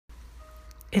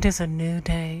It is a new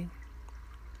day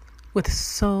with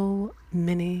so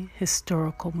many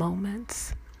historical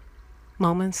moments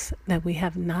that we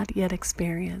have not yet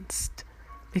experienced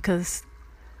because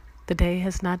the day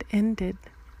has not ended.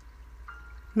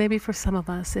 Maybe for some of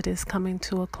us it is coming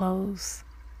to a close,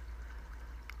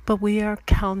 but we are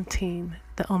counting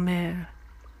the Omer.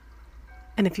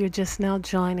 And if you're just now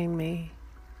joining me,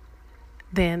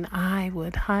 then I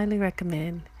would highly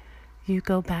recommend you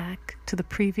go back to the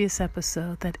previous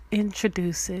episode that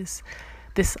introduces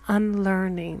this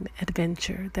unlearning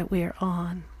adventure that we are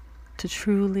on to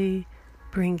truly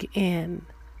bring in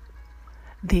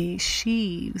the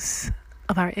sheaves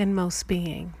of our inmost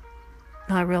being.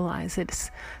 Now I realize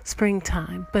it's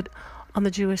springtime, but on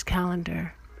the Jewish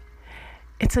calendar,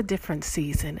 it's a different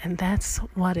season, and that's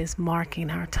what is marking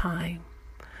our time.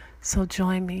 So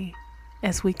join me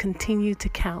as we continue to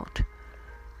count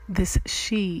this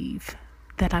sheave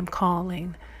that I'm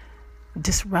calling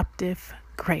disruptive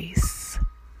grace.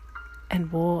 And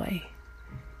boy,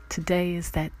 today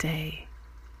is that day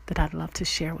that I'd love to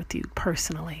share with you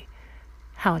personally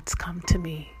how it's come to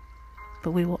me.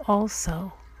 But we will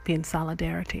also be in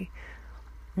solidarity,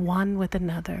 one with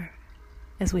another,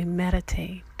 as we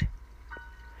meditate,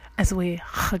 as we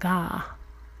chagah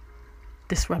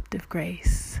disruptive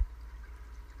grace.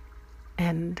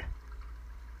 And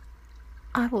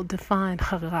I will define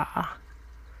chagah.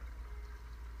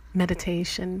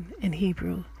 Meditation in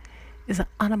Hebrew is an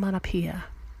onomatopoeia,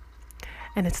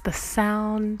 and it's the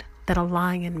sound that a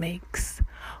lion makes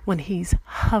when he's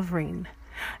hovering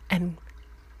and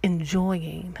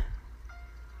enjoying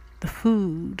the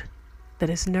food that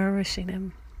is nourishing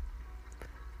him.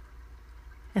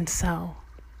 And so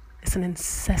it's an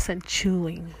incessant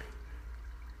chewing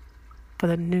for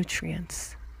the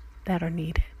nutrients that are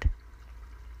needed.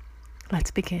 Let's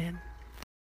begin.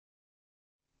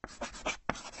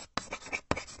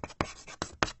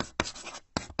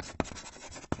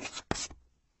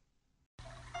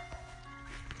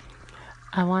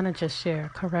 I want to just share a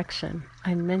correction.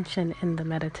 I mentioned in the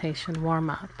meditation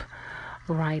warm-up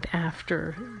right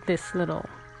after this little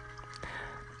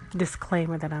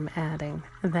disclaimer that I'm adding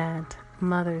that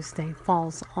Mother's Day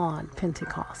falls on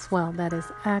Pentecost. Well, that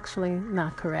is actually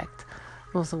not correct.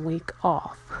 It was a week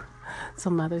off. So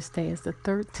Mother's Day is the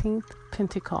 13th,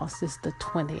 Pentecost is the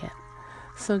 20th.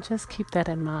 So just keep that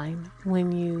in mind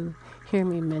when you hear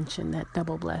me mention that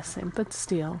double blessing. But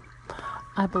still,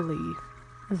 I believe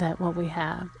that what we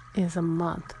have is a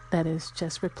month that is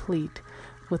just replete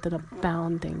with an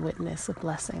abounding witness of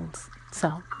blessings.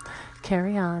 So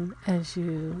carry on as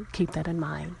you keep that in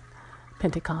mind.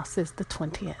 Pentecost is the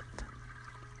 20th.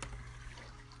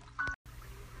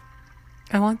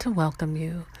 I want to welcome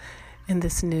you in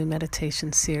this new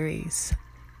meditation series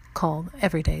called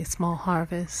Everyday Small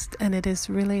Harvest. And it is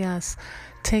really us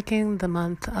taking the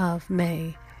month of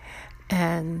May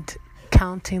and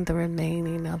counting the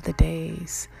remaining of the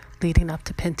days leading up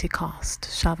to Pentecost.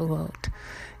 Shavuot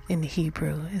in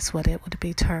Hebrew is what it would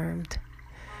be termed.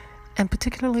 And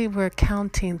particularly we're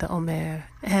counting the Omer.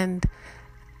 And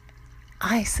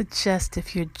I suggest,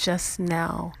 if you're just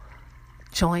now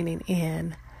joining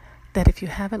in, that if you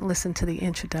haven't listened to the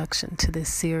introduction to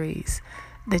this series,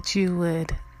 that you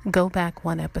would go back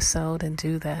one episode and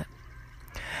do that.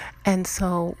 And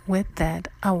so with that,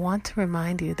 I want to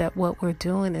remind you that what we're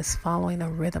doing is following a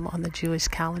rhythm on the Jewish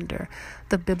calendar,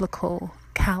 the biblical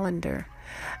calendar,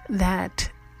 that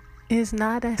is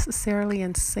not necessarily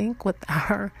in sync with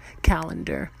our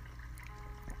calendar.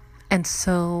 And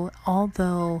so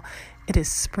although it is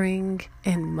spring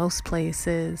in most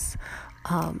places,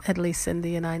 at least in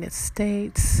the United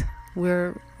States,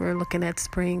 we're looking at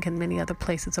spring in many other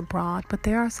places abroad, but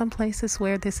there are some places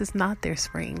where this is not their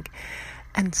spring.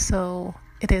 And so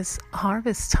it is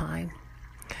harvest time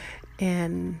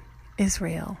in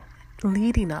Israel,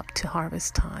 leading up to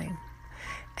harvest time.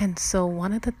 And so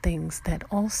one of the things that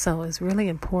also is really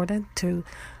important to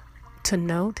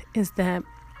note is that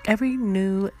every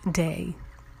new day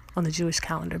on the Jewish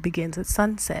calendar begins at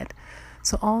sunset.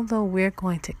 So although we're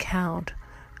going to count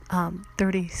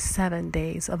 37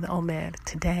 days of the Omer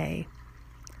today,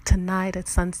 tonight at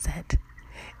sunset,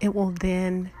 it will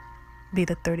then be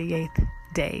the 38th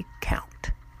day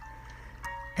count.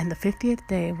 And the 50th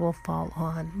day will fall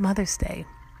on Mother's Day,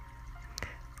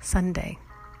 Sunday.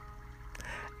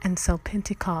 And so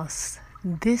Pentecost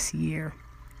this year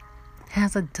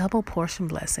has a double portion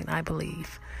blessing, I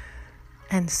believe.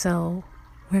 And so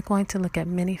we're going to look at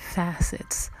many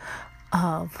facets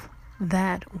of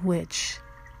that which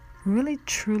really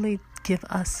truly give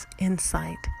us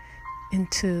insight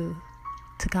into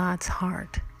God's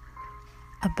heart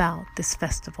about this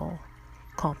festival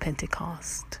called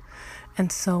Pentecost.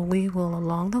 And so we will,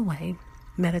 along the way,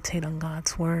 meditate on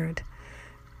God's word,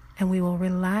 and we will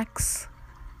relax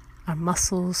our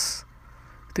muscles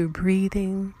through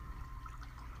breathing,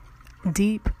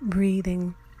 deep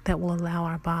breathing that will allow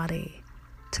our body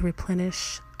to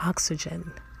replenish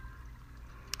oxygen.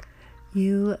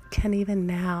 You can even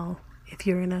now, if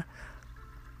you're in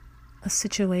a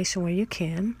situation where you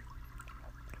can,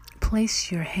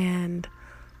 place your hand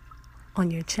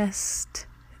on your chest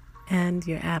and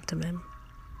your abdomen.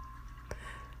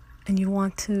 And you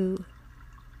want to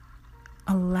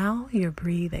allow your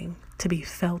breathing to be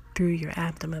felt through your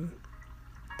abdomen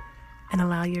and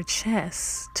allow your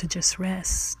chest to just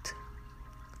rest.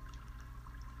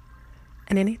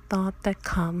 And any thought that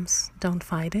comes, don't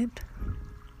fight it.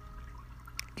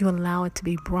 You allow it to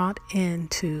be brought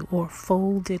into or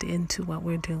folded into what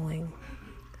we're doing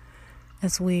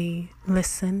as we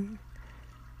listen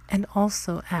and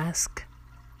also ask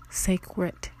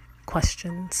sacred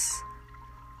questions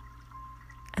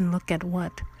and look at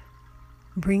what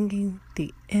bringing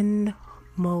the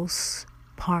inmost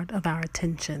part of our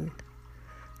attention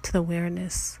to the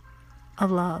awareness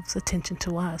of love's attention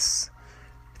to us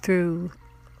through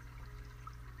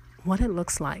what it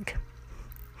looks like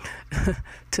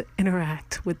to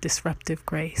interact with disruptive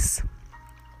grace.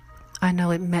 I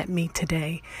know it met me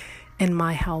today in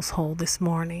my household this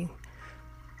morning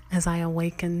as I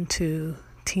awakened to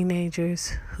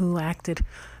teenagers who acted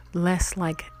less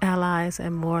like allies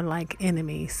and more like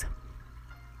enemies.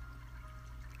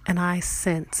 And I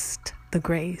sensed the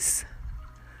grace,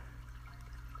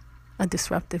 a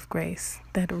disruptive grace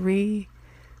that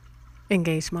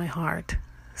re-engaged my heart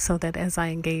so that as I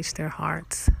engaged their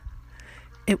hearts,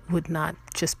 it would not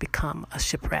just become a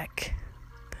shipwreck.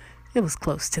 It was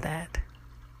close to that.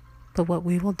 But what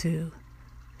we will do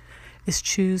is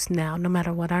choose now, no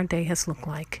matter what our day has looked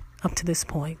like up to this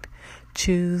point,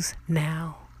 choose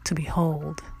now to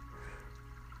behold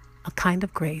a kind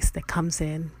of grace that comes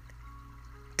in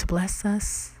to bless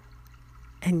us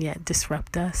and yet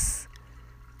disrupt us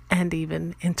and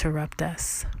even interrupt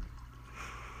us.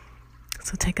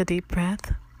 So take a deep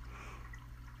breath.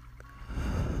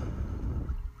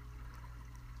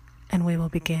 And we will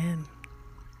begin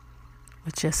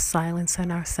with just silencing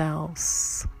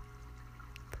ourselves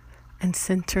and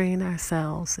centering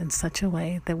ourselves in such a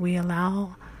way that we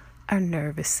allow our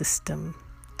nervous system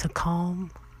to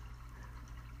calm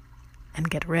and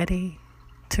get ready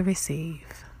to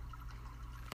receive.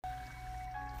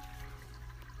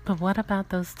 But what about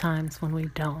those times when we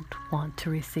don't want to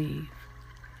receive?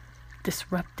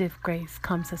 Disruptive grace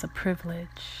comes as a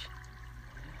privilege.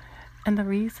 And the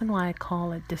reason why I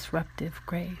call it disruptive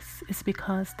grace is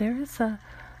because there's a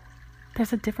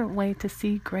different way to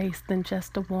see grace than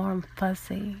just a warm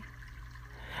fuzzy.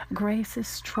 Grace is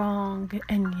strong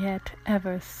and yet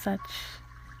ever such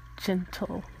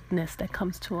gentleness that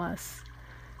comes to us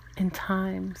in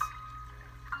times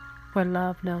where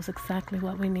love knows exactly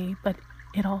what we need, but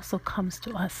it also comes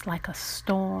to us like a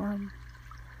storm.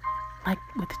 Like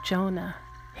with Jonah,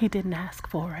 he didn't ask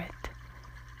for it.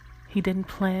 He didn't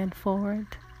plan for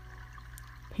it.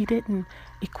 He didn't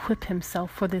equip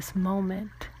himself for this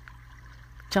moment.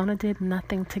 Jonah did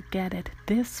nothing to get it.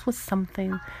 This was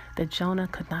something that Jonah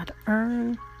could not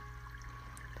earn,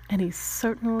 and he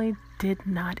certainly did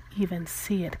not even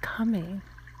see it coming.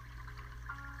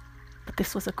 But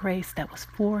this was a grace that was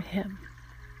for him.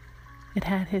 It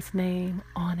had his name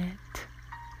on it.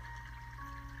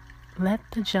 Let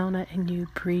the Jonah in you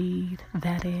breathe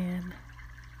that in.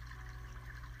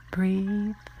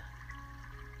 Breathe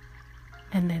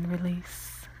and then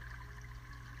release.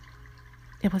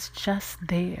 It was just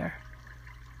there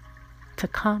to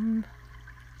come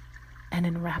and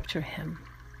enrapture him.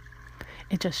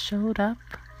 It just showed up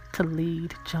to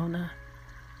lead Jonah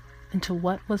into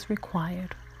what was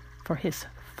required for his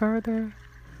further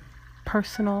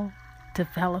personal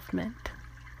development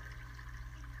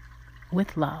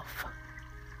with love.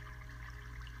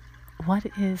 What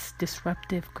is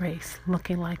disruptive grace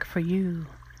looking like for you,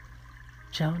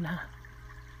 Jonah?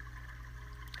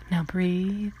 Now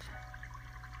breathe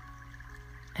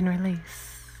and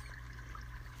release.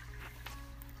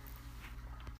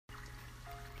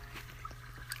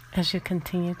 As you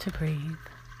continue to breathe,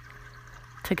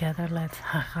 together let's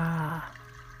ha-ha.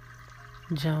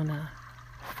 Jonah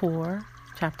 4,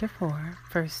 chapter 4,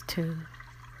 verse 2.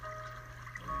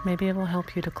 Maybe it will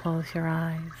help you to close your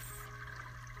eyes.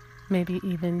 Maybe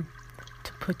even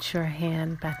to put your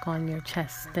hand back on your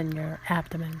chest and your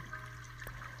abdomen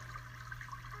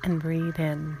and breathe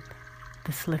in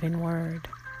this living word.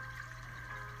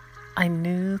 I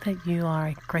knew that you are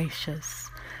a gracious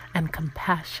and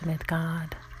compassionate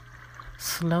God,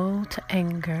 slow to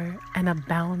anger and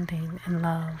abounding in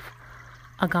love,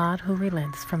 a God who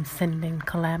relents from sending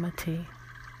calamity.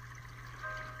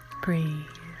 Breathe.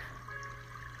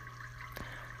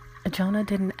 Jonah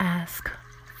didn't ask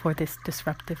for this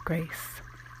disruptive grace.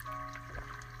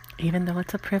 Even though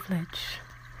it's a privilege,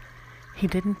 he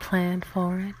didn't plan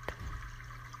for it.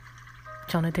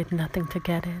 Jonah did nothing to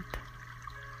get it.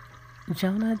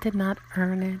 Jonah did not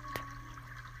earn it.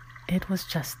 It was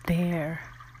just there.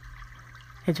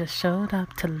 It just showed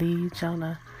up to lead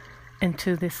Jonah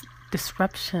into this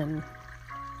disruption,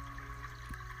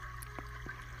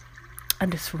 a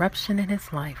disruption in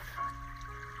his life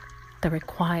that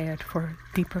required for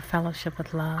deeper fellowship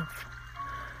with love,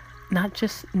 not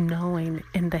just knowing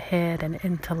in the head and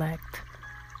intellect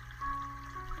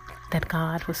that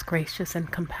God was gracious and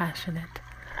compassionate,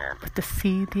 but to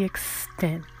see the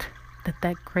extent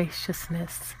that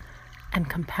graciousness and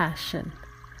compassion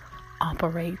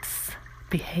operates,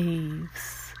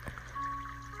 behaves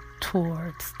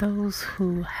towards those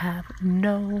who have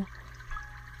no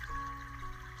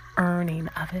earning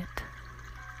of it.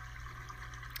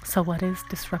 So what is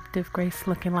disruptive grace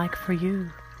looking like for you?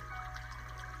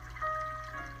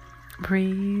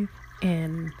 Breathe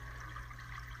in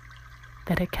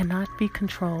that it cannot be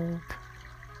controlled.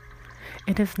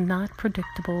 It is not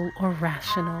predictable or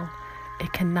rational.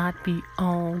 It cannot be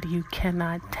owned. You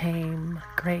cannot tame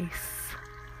grace.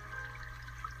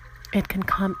 It can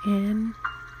come in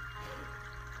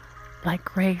like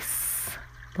grace,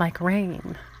 like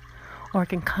rain, or it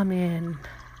can come in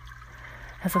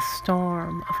as a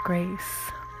storm of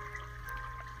grace.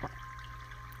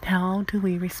 How do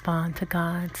we respond to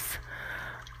God's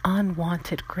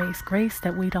unwanted grace? Grace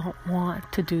that we don't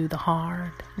want to do the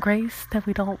hard. Grace that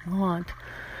we don't want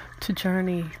to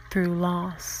journey through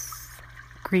loss,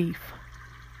 grief,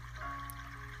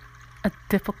 a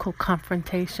difficult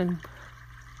confrontation.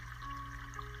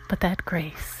 But that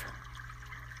grace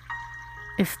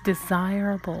is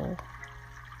desirable,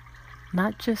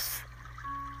 not just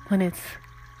when it's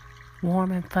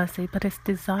warm and fuzzy, but it's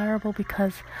desirable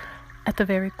because at the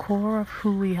very core of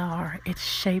who we are, it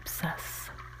shapes us.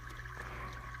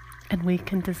 And we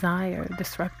can desire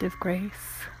disruptive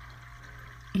grace,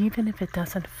 even if it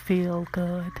doesn't feel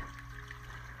good.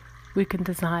 We can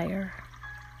desire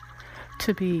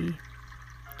to be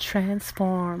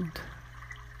transformed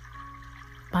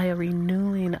by a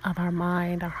renewing of our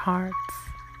mind, our hearts,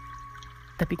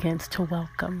 that begins to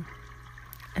welcome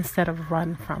instead of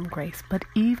run from grace. But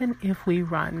even if we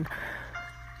run,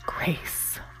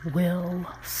 grace will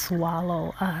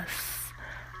swallow us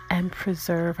and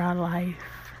preserve our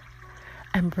life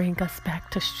and bring us back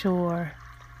to shore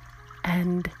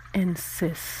and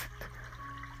insist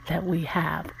that we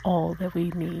have all that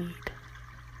we need.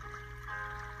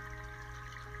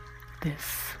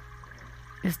 This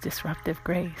is disruptive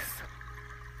grace.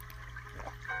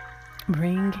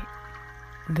 Bring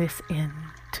this in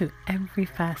to every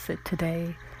facet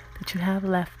today that you have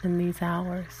left in these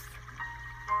hours.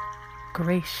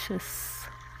 Gracious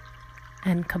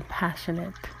and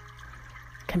compassionate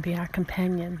can be our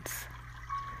companions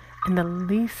in the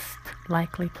least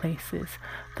likely places,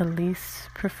 the least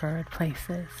preferred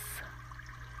places.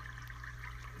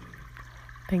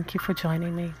 Thank you for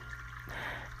joining me.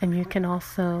 And you can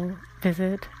also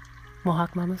visit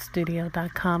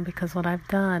MohawkMamaStudio.com, because what I've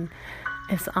done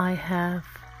is I have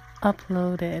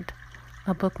uploaded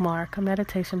a bookmark, a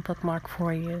meditation bookmark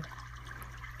for you.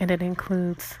 And it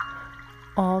includes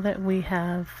all that we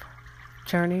have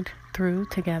journeyed through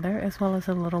together, as well as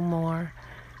a little more.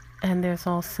 And there's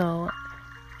also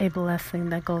a blessing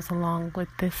that goes along with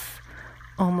this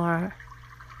Omar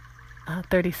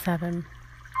 37.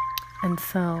 And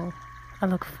so I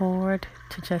look forward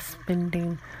to just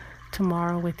spending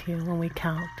tomorrow with you when we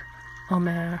count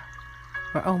Omer,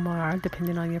 or Omar,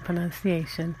 depending on your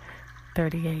pronunciation,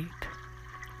 38.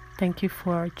 Thank you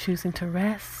for choosing to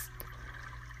rest,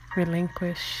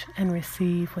 relinquish, and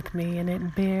receive with me, and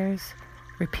it bears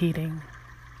repeating.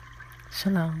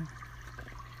 Shalom.